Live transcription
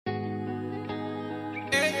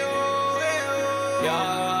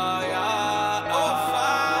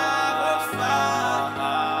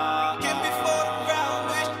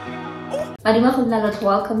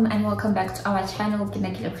Welcome and welcome back to our channel.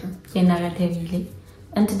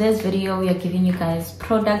 In today's video, we are giving you guys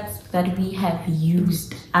products that we have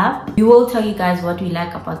used up. We will tell you guys what we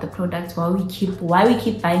like about the products, why we keep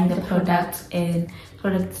buying the products, and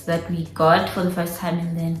products that we got for the first time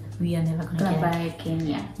and then we are never gonna buy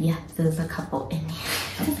again. Yeah, there's a couple in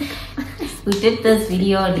here. We did this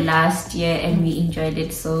video last year and we enjoyed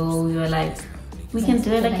it, so we were like, we can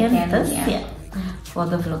do it again this year for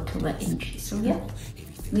the Vlogtober entry. So yeah,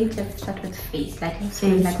 we just start with face, like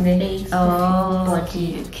face,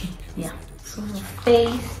 body. Okay. Yeah. So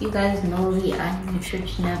face, you guys know we are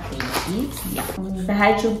nutritional babies. Yeah. The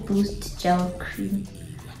Hydro Boost Gel Cream.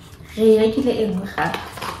 Yeah.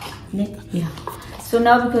 So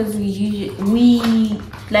now, because we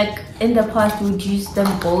like in the past we would use them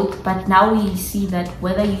both, but now we see that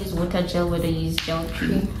whether you use water gel, whether you use gel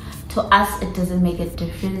cream, to us it doesn't make a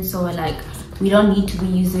difference. So we're like, we don't need to be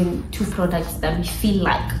using two products that we feel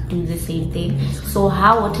like do the same thing. So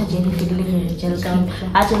how water gel gel cream, gel cream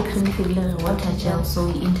water gel, so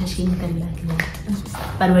we interchange them like that.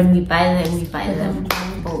 But when we buy them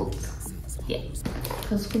both. Yeah.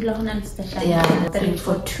 Yeah, 3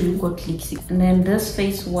 for 2 got lipstick. And then this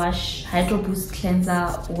face wash, Hydro Boost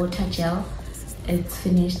Cleanser Water Gel, it's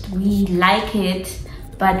finished. We like it,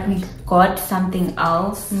 but we got something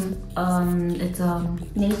else. It's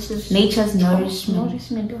Nature's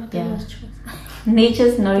Nourishment. Yeah.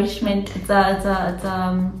 Nature's Nourishment. It's a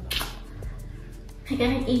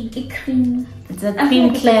cream. It's a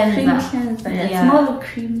cream cleanser. It's more of a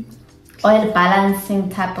cream. Oil balancing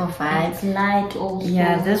type of vibe. It's light also.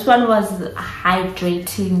 Yeah, this one was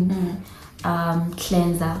hydrating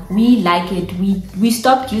cleanser. We like it. We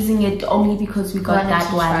stopped using it only because we got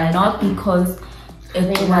that one, not because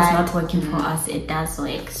it was not working for us. It does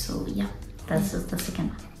work. So yeah, that's the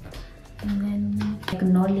second one. And then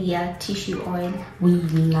Magnolia tissue oil. We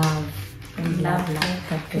love that.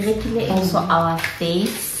 Also our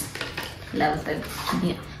face. Love that.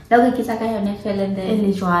 Yeah. Like just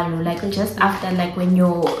after, like when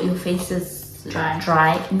your face is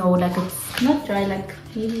dry. No, like it's not dry, like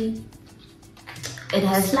really it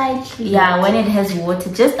has slightly, yeah, when it has water,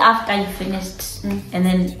 just after you finished, and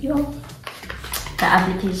then the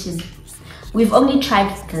application. We've only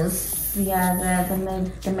tried this,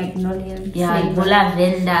 the Magnolia,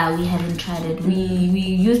 lavender. We haven't tried it. We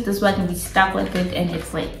used this one and we stuck with it and it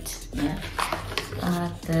worked. Yeah.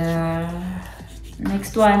 The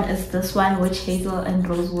next one is this one, Witch Hazel and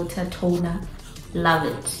Rosewater Toner. Love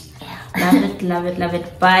it. Love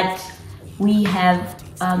it. But we have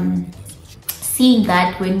seen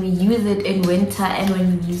that when we use it in winter and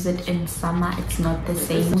when we use it in summer, it's not the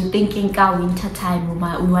same. We're thinking winter time we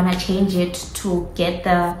want to change it to get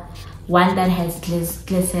the one that has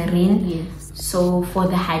glycerin. Yes. So for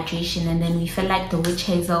the hydration, and then we feel like the Witch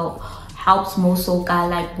Hazel helps more so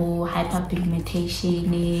like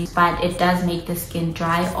hyperpigmentation, but it does make the skin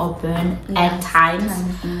dry or burn at times.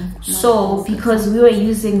 So because we were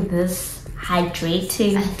using this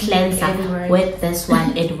hydrating cleanser with this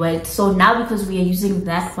one, it worked. So now because we are using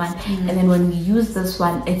that one, and then when we use this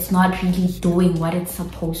one, it's not really doing what it's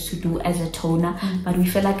supposed to do as a toner. But we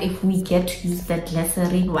feel like if we get to use that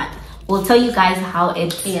glycerin one, we'll tell you guys how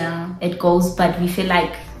it goes. But we feel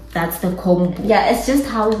like that's the combo. Yeah, it's just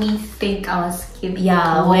how we think our skin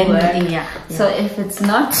will work. So if it's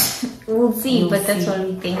not, we'll see. But that's what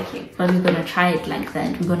we think. But we're gonna try it like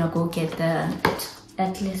that. We're gonna go get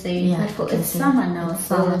at least it's summer now.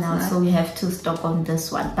 So we have to stop on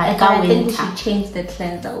this one. But I think we should change the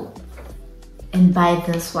cleanser and buy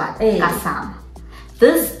this one. These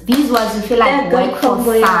ones we feel like work for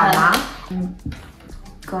summer.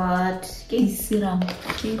 Got serum,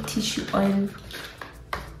 tissue oil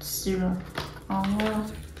serum,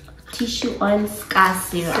 tissue oil scar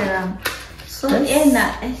serum. So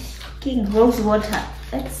skin rose water.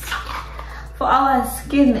 It's for our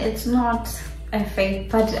skin. It's not a fake,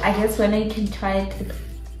 but I guess when you can try it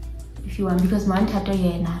if you want, because mine Tato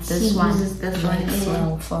this one uses this one as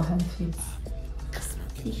well for her face.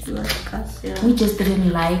 Tissue oil scar serum. We just didn't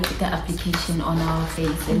like the application on our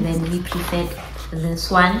face, and then we preferred this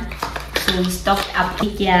one, so we stocked up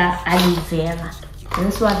aloe vera.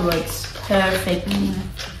 This one works perfectly,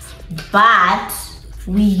 but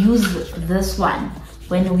we use this one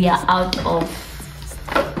when we are out of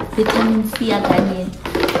vitamin C again.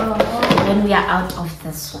 When we are out of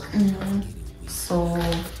this one. So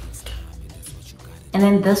And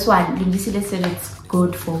then this one, Libisile said it's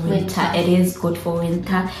good for winter. It is good for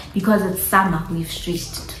winter because it's summer. We've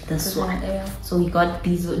switched to this one. So we got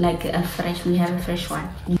these like a fresh. We have a fresh one.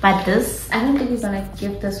 But this, I don't think we're gonna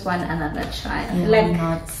give this one another try. Yeah, like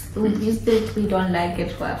not. We used it. We don't like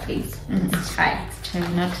it for our face. Let's try it. We're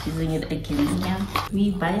not using it again. Yeah.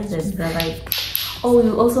 We buy them. They're like. Oh,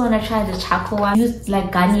 you also want to try the charcoal one. Use like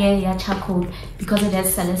Garnier charcoal because it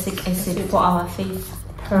has salicylic acid for our face.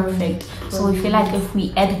 Perfect. So we feel like if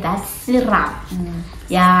we add that serum,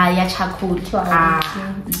 charcoal to our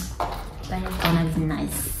that's gonna be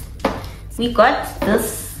nice. We got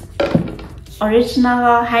this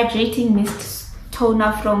original hydrating mist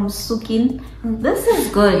toner from Sukin. This is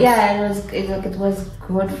good. Yeah, it was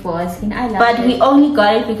good for our skin. I love it. But we only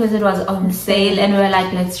got it because it was on sale and we were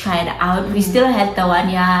like, let's try it out. We still had the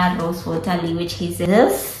one rose water, which he said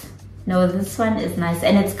this one is nice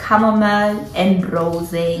and it's chamomile and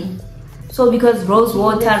rose. So because rose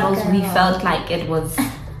water, we felt like it was,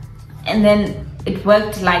 and then it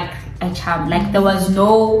worked like a charm. Like there was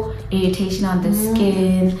no irritation on the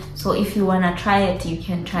skin. So if you wanna try it, you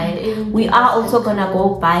can try it. We are also gonna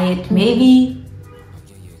go buy it. Maybe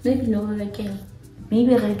no again.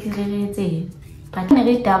 Maybe but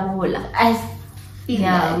double. I feel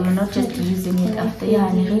we're not just using it after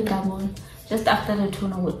double. Just after the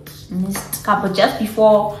toner would mist couple, just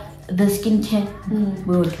before the skincare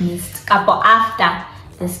we would mist couple, after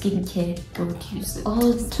the skincare we would use it.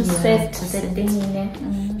 Oh, to set the thing in there.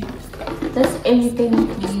 That's everything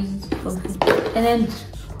we use for food. And then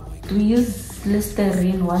we use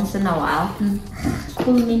Listerine once in a while.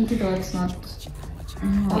 Cool minty though, it's not.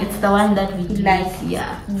 No, it's the one that we like.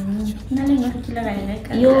 Yeah.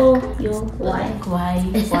 Why?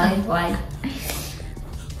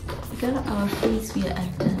 Our face we are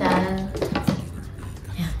at done.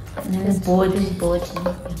 The board.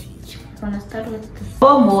 Wanna start with this?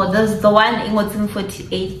 Four more. There's the one in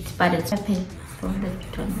 48, but it's from the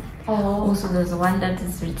toner. Also there's one that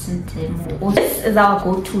is written 10 more. This is our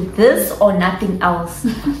go-to. This or nothing else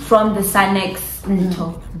from the Sanex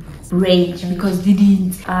range because we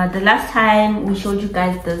didn't. The last time we showed you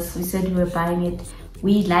guys this, we said we were buying it.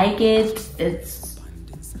 We like it.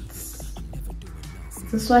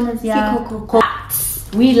 This one is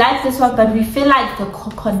we like this one, but we feel like the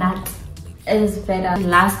coconut is better. It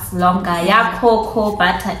lasts longer. Cocoa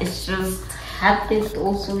butter is just happens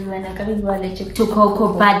also when I can be allergic to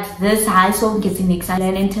cocoa, but this also gets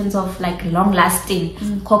excited in terms of like long lasting.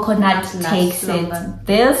 Coconut takes longer. It.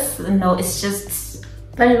 This it's just.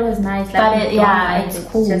 But it was nice. Like, but it's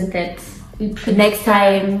cool. Just that. Next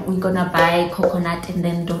time we're gonna buy coconut and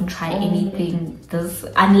then don't try anything this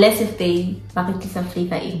unless if they put some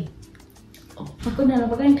flavor in. Maybe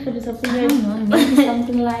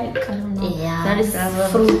something like that is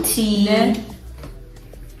fruity. And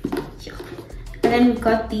then we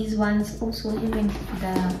got these ones also, even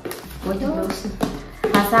the body lotion.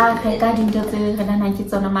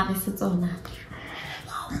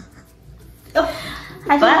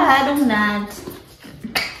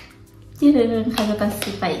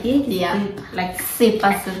 Like sip.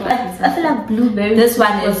 I feel like blueberry. This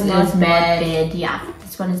one is not bad.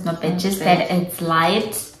 This one is not bad. Just that it's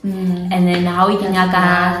light, and then how we can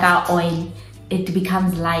oil, it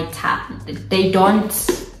becomes lighter. They don't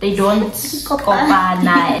but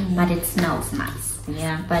it smells nice.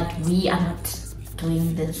 Yeah, but we are not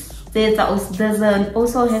doing this. There's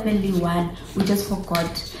also heavenly one. We just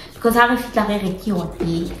forgot. Because it's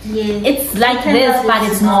like this, but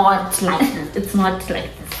it's not like this. It's not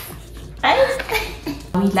like this. Right?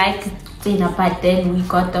 We like Tina, but then we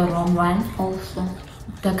got the wrong one. Also,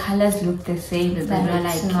 the colors look the same, but they're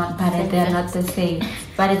like they're not the same.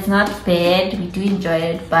 But it's not bad. We do enjoy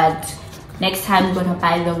it, but next time we're gonna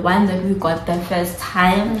buy the one that we got the first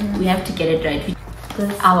time. We have to get it right.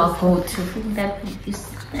 Because our go-to that we use.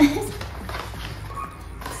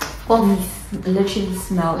 Literally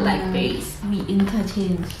smell like berries. We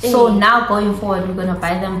interchange. So now going forward, we're gonna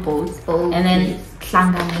buy them both and then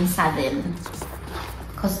hlanganisa them.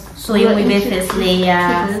 So you will be first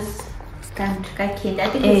layer. Candy. I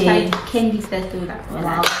think we tried candy first.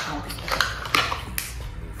 Wow.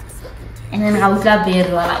 And then Rautla Beer,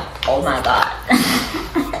 we were like, oh my god.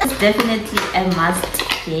 It's definitely a must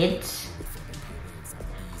get.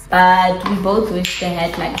 But we both wish they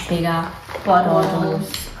had like bigger bottles.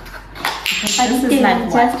 This is like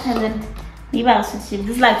what? This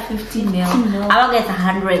is like 50 ml. I will get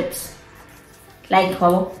 100. Like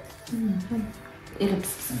how?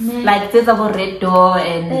 It's like this about red door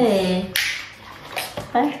and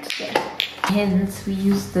but hands. We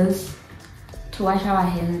use this to wash our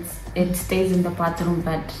hands. it stays in the bathroom,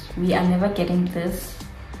 but we are never getting this.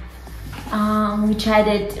 We tried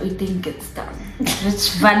it, we think it's done.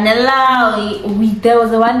 It's vanilla. There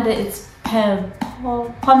was the one that it's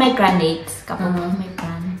pomegranate.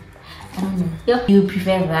 Pomegranate. I don't know. Yep. You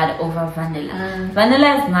prefer that over vanilla.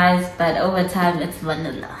 Vanilla is nice, but over time it's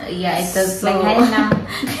vanilla. Yeah, it does. So, like I know.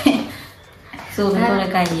 So we go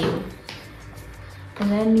like you.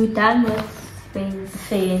 And then we're done with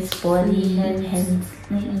face, body, hands.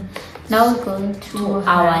 Now we're going to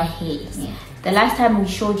our hair. Yeah. The last time we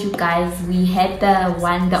showed you guys, we had the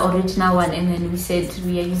original one, and then we said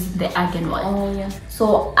we are using the argan one. Oh yeah.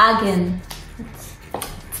 So argan, it's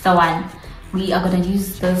the one. We are gonna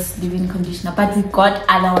use this leave-in conditioner, but we got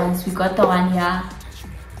other ones. We got the one here,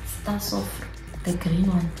 starts off the green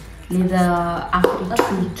one, leather after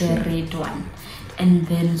the red one, and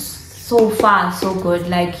then so far so good.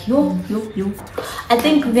 Like yo. I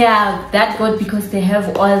think they are that good because they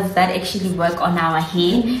have oils that actually work on our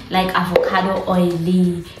hair, like avocado oil.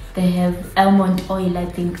 They have almond oil. I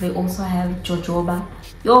think they also have jojoba.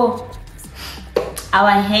 Yo,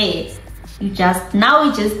 our hair. We just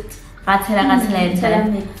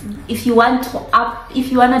if you want to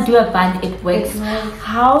do a bun, it works.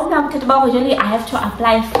 How now I have to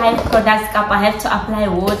apply 5 products up. I have to apply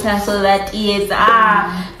water so that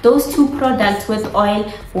those 2 products with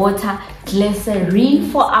oil, water, glycerine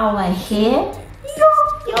for our hair.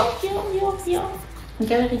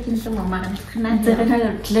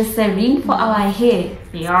 Glycerine for our hair.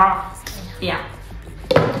 Yeah.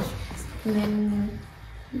 And then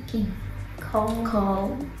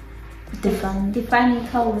coal. Defining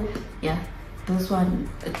color. Yeah, this one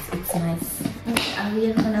it's nice. Are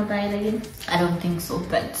we gonna buy it again? I don't think so,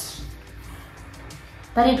 but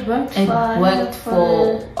it worked. It worked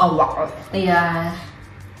for a while. Yeah,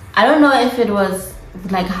 I don't know if it was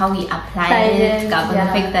like how we applied it, but the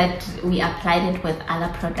fact that we applied it with other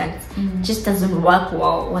products just doesn't work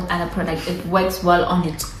well with other products. It works well on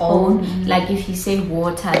its own. Like if you say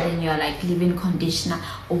water, then you're like leave-in conditioner,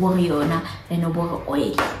 then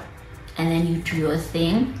oil. And then you do your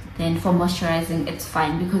thing. Then for moisturizing, it's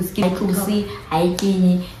fine because like you see, and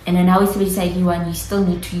then now it's recycling one. You still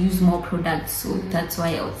need to use more products, so that's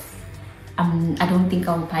why I don't think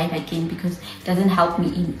I'll buy it again because it doesn't help me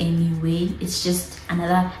in any way. It's just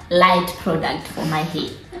another light product for my hair.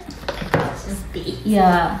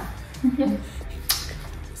 Yeah.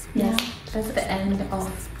 That's the end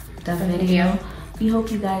of the video. We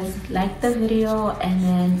hope you guys liked the video, and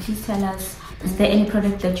then please tell us, is there any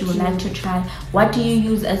product that you would like to try? What do you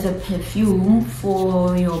use as a perfume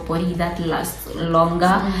for your body that lasts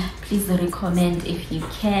longer? Please recommend if you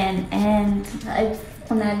can. And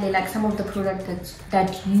like some of the products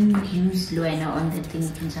that you use, Luena, on the thing,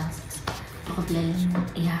 you can just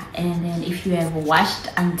and then if you have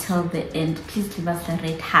watched until the end, please give us a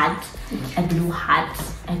red heart, a blue heart,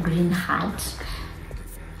 a green heart,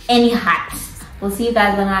 any heart. We'll see you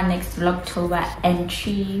guys on our next Vlogtober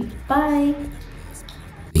entry. Bye.